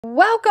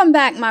Welcome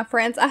back, my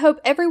friends. I hope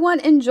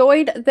everyone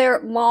enjoyed their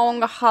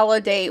long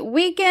holiday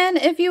weekend.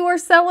 If you are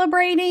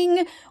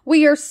celebrating,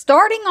 we are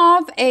starting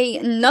off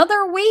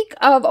another week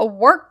of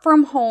work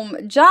from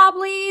home job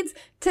leads.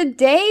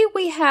 Today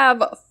we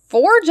have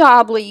 4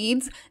 job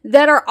leads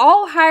that are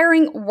all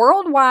hiring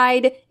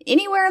worldwide.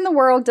 Anywhere in the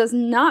world, does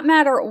not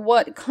matter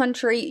what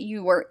country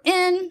you are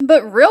in.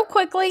 But real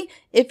quickly,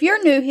 if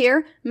you're new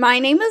here, my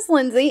name is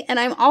Lindsay and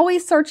I'm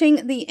always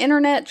searching the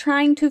internet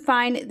trying to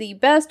find the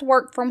best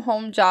work from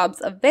home jobs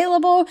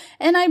available,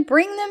 and I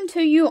bring them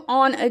to you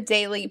on a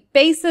daily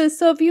basis.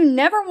 So if you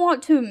never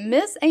want to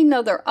miss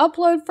another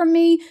upload from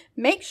me,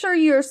 make sure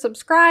you're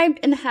subscribed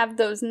and have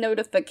those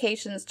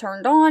notifications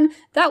turned on.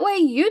 That way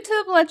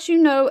YouTube lets you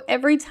know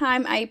every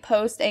time I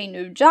post a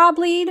new job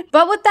lead.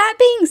 But with that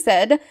being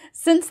said,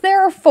 since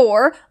there are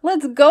 4,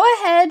 let's go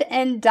ahead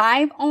and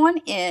dive on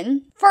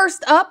in.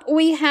 First up,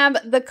 we have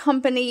the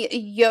company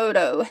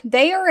Yodo.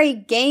 They are a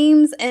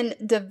games and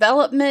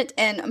development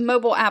and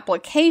mobile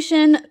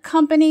application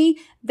company.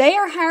 They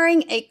are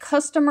hiring a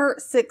customer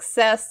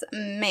success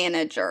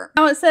manager.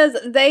 Now it says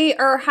they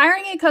are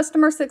hiring a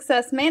customer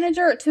success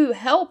manager to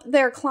help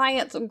their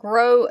clients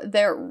grow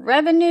their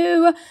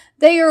revenue.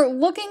 They are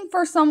looking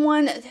for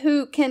someone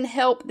who can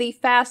help the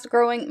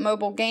fast-growing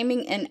mobile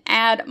gaming and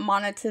ad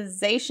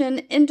monetization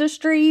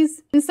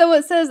industries. And so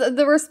it says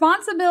the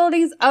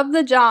responsibilities of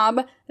the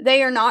job,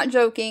 they are not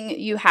joking,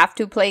 you have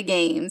to play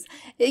games.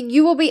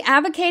 You will be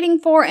advocating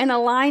for and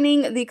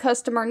aligning the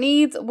customer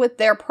needs with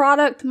their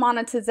product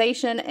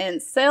monetization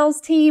and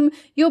sales team.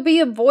 You'll be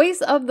a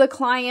voice of the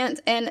client,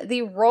 and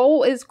the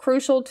role is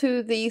crucial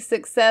to the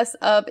success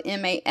of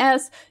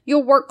MAS.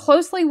 You'll work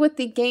closely with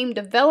the game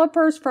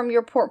developers from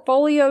your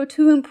portfolio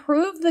to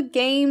improve the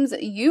game's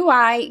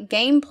UI,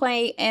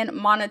 gameplay, and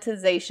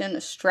monetization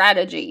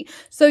strategy.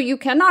 So you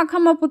cannot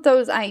come up with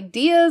those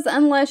ideas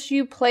unless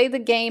you play the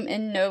game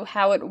and know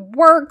how it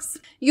works.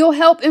 You'll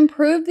help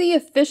improve the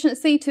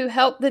efficiency to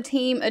help the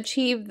team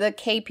achieve the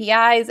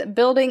KPIs,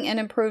 building and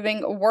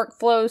improving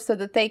workflows so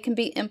that they can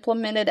be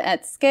implemented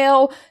at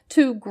scale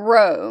to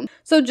grow.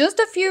 So just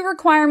a few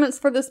requirements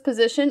for this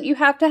position. You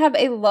have to have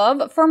a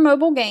love for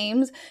mobile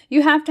games.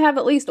 You have to have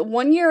at least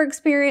 1 year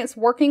experience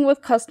working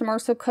with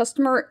customers, so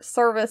customer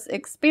service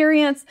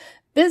experience,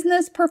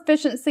 business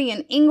proficiency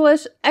in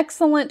English,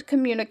 excellent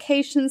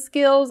communication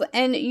skills,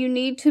 and you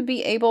need to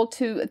be able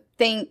to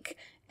think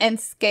and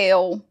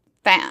scale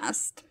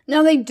fast.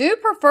 Now, they do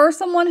prefer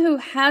someone who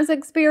has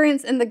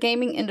experience in the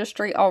gaming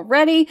industry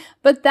already,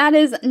 but that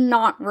is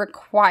not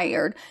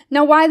required.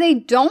 Now, why they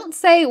don't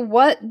say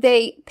what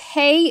they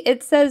pay,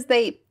 it says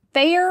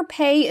fair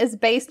pay is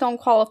based on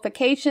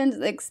qualifications,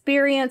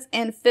 experience,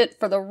 and fit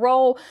for the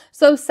role.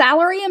 So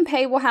salary and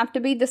pay will have to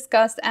be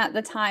discussed at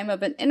the time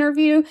of an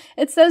interview.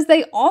 It says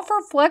they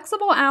offer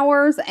flexible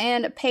hours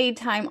and paid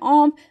time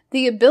off,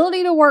 the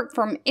ability to work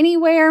from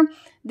anywhere,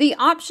 the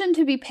option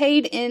to be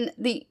paid in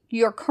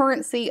your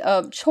currency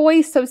of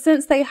choice. So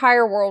since they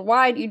hire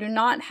worldwide, you do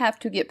not have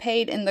to get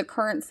paid in the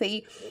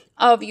currency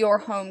of your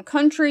home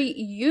country.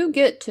 You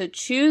get to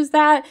choose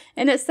that.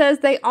 And it says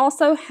they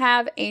also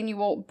have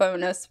annual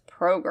bonus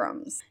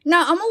programs.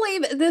 Now, I'm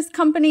going to leave this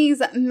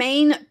company's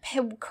main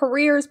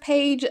careers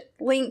page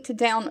linked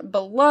down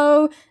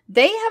below.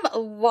 They have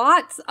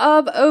lots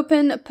of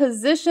open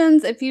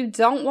positions. If you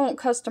don't want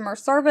customer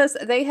service,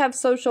 they have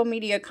social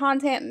media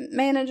content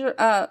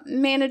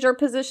manager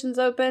positions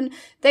open.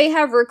 They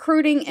have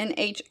recruiting and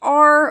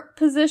HR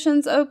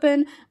positions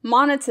open,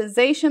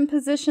 monetization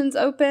positions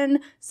open.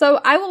 So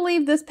I will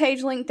leave this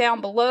page linked down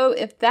below.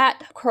 If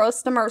that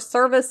customer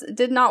service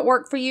did not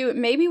work for you,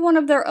 maybe one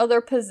of their other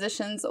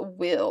positions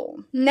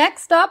will.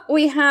 Next up,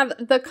 we have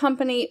the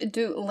company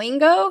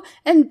Duolingo,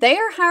 and they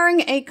are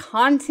hiring a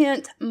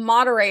content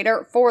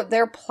moderator for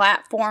their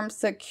platform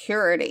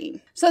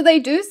security. So they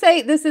do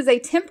say this is a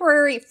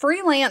temporary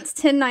freelance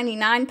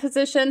 1099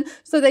 position,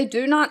 so they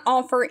do not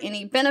offer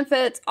any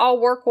benefits. All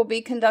work will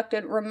be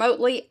conducted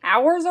remotely.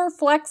 Hours are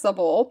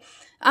flexible.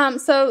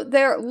 So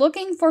they're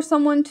looking for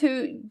someone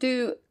to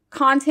do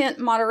content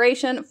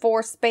moderation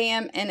for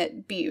spam and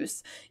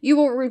abuse. You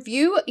will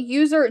review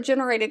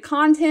user-generated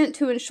content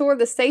to ensure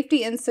the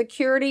safety and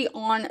security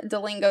on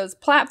Duolingo's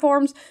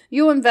platforms.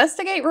 You'll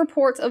investigate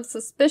reports of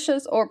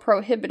suspicious or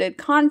prohibited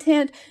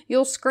content.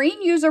 You'll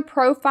screen user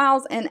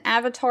profiles and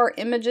avatar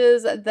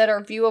images that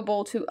are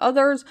viewable to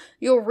others.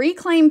 You'll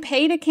reclaim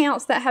paid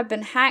accounts that have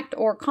been hacked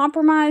or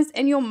compromised,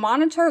 and you'll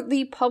monitor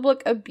the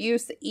public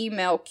abuse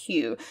email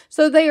queue.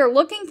 So they are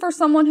looking for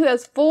someone who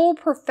has full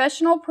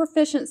professional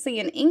proficiency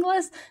in English,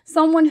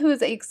 someone who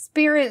is an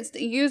experienced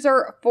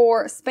user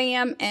for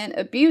spam and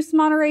abuse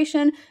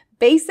moderation,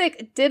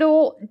 basic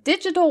digital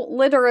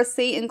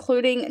literacy,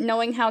 including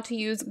knowing how to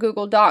use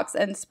Google Docs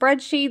and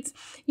spreadsheets.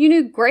 You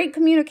need great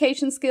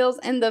communication skills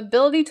and the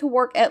ability to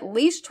work at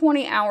least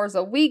 20 hours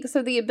a week,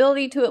 so the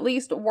ability to at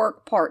least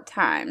work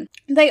part-time.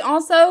 They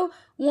also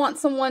want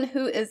someone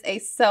who is a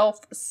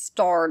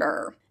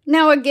self-starter.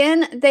 Now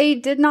again, they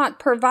did not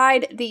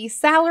provide the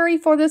salary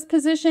for this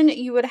position.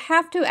 You would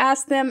have to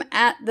ask them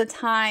at the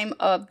time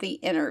of the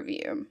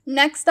interview.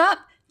 Next up,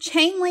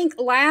 Chainlink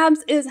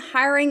Labs is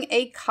hiring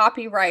a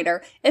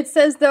copywriter. It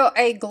says they're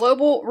a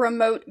global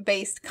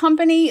remote-based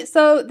company,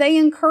 so they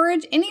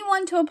encourage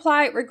anyone to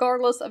apply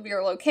regardless of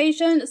your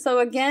location. So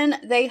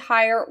again, they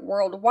hire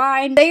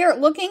worldwide. They are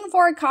looking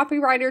for a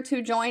copywriter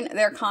to join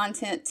their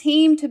content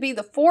team to be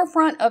the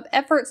forefront of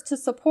efforts to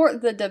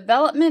support the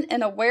development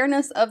and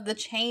awareness of the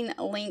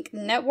Chainlink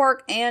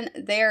network and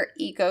their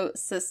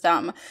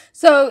ecosystem.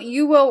 So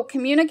you will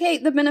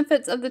communicate the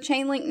benefits of the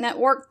Chainlink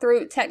network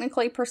through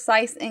technically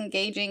precise,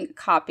 engaging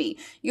copy.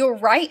 You'll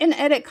write and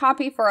edit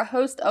copy for a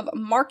host of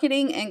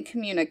marketing and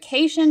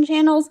communication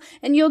channels,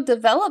 and you'll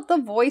develop the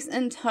voice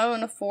and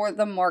tone for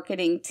the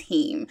marketing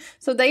team.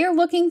 So they are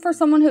looking for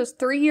someone who's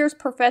 3 years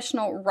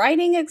professional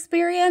writing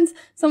experience,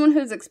 someone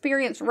who's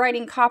experienced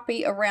writing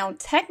copy around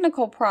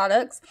technical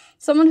products,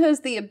 someone who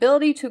has the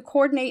ability to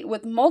coordinate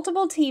with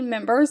multiple team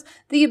members,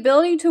 the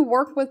ability to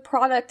work with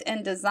product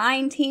and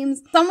design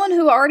teams, someone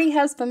who already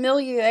has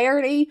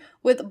familiarity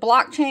with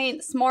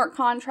blockchain, smart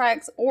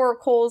contracts,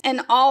 oracles,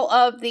 and all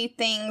of the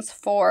things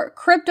for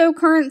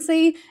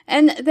cryptocurrency.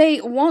 And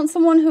they want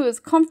someone who is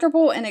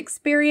comfortable and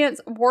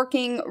experienced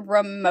working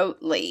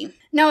remotely.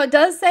 Now, it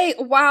does say,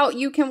 while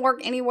you can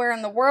work anywhere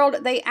in the world,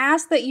 they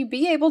ask that you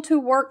be able to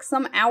work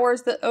some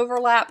hours that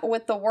overlap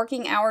with the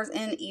working hours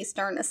in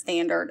Eastern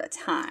Standard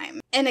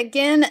Time. And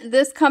again,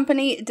 this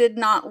company did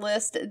not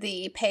list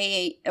the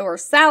pay or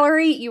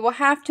salary. You will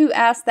have to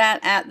ask that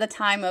at the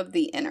time of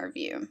the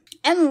interview.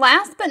 And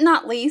last but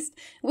not least,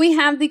 we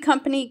have the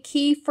company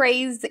Key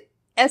Phrase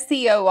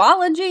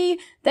SEOology.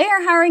 They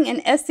are hiring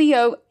an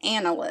SEO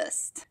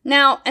analyst.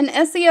 Now, an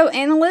SEO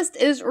analyst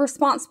is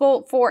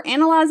responsible for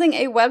analyzing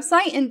a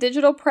website and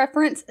digital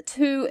preference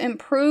to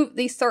improve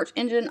the search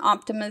engine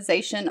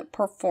optimization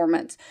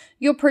performance.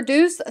 You'll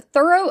produce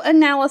thorough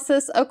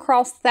analysis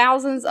across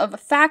thousands of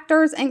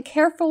factors and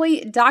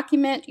carefully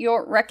document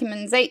your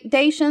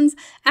recommendations,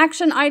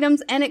 action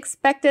items, and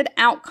expected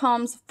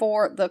outcomes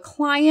for the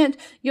client.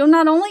 You'll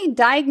not only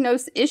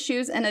diagnose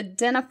issues and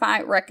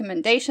identify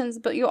recommendations,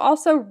 but you'll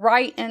also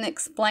write and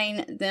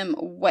explain them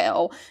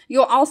well.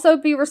 You'll also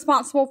be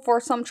responsible for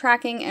some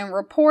tracking and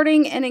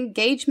reporting and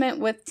engagement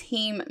with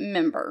team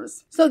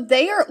members. So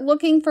they are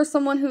looking for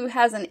someone who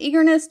has an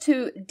eagerness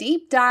to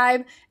deep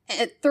dive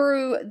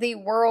through the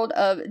world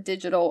of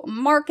digital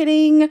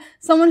marketing,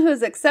 someone who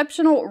has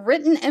exceptional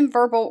written and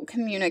verbal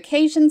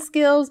communication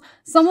skills,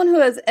 someone who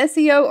has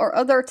SEO or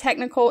other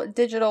technical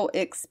digital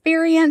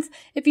experience.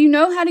 If you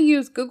know how to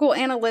use Google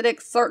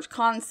Analytics, Search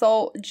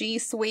Console, G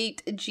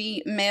Suite,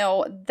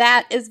 Gmail,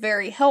 that is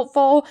very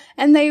helpful.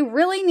 And they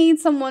really need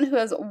someone who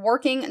has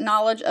working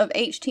knowledge of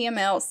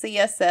HTML,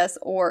 CSS,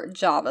 or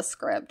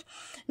JavaScript.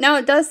 Now,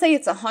 it does say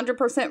it's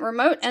 100%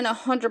 remote and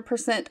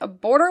 100%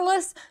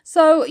 borderless,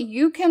 so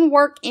you can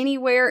work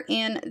anywhere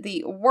in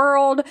the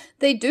world.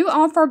 They do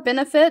offer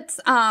benefits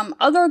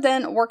other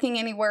than working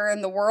anywhere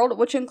in the world,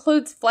 which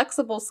includes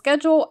flexible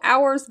schedule,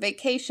 hours,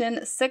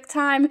 vacation, sick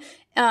time.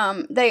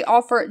 They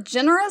offer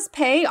generous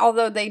pay,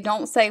 although they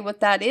don't say what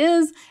that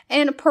is,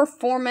 and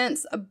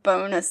performance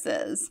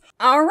bonuses.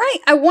 All right,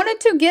 I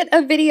wanted to get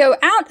a video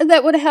out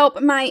that would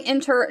help my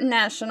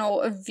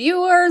international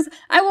viewers.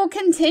 I will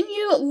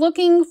continue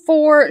looking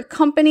for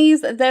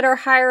companies that are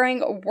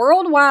hiring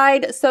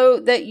worldwide so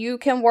that you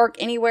can work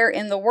anywhere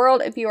in the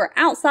world if you are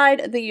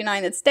outside the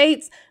United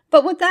States.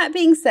 But with that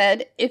being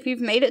said, if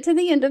you've made it to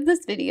the end of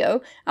this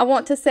video, I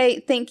want to say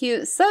thank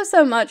you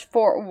so much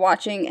for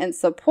watching and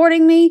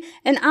supporting me.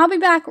 And I'll be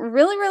back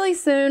really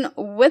soon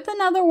with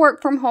another work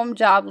from home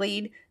job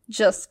lead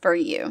just for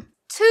you.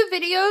 2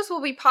 videos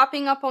will be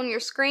popping up on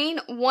your screen.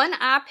 One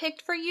I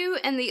picked for you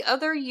and the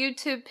other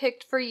YouTube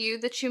picked for you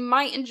that you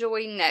might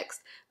enjoy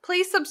next.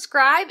 Please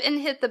subscribe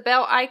and hit the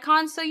bell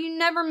icon so you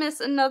never miss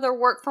another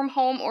work from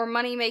home or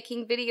money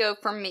making video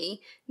from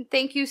me.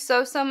 Thank you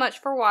so much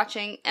for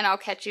watching, and I'll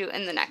catch you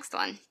in the next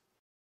one.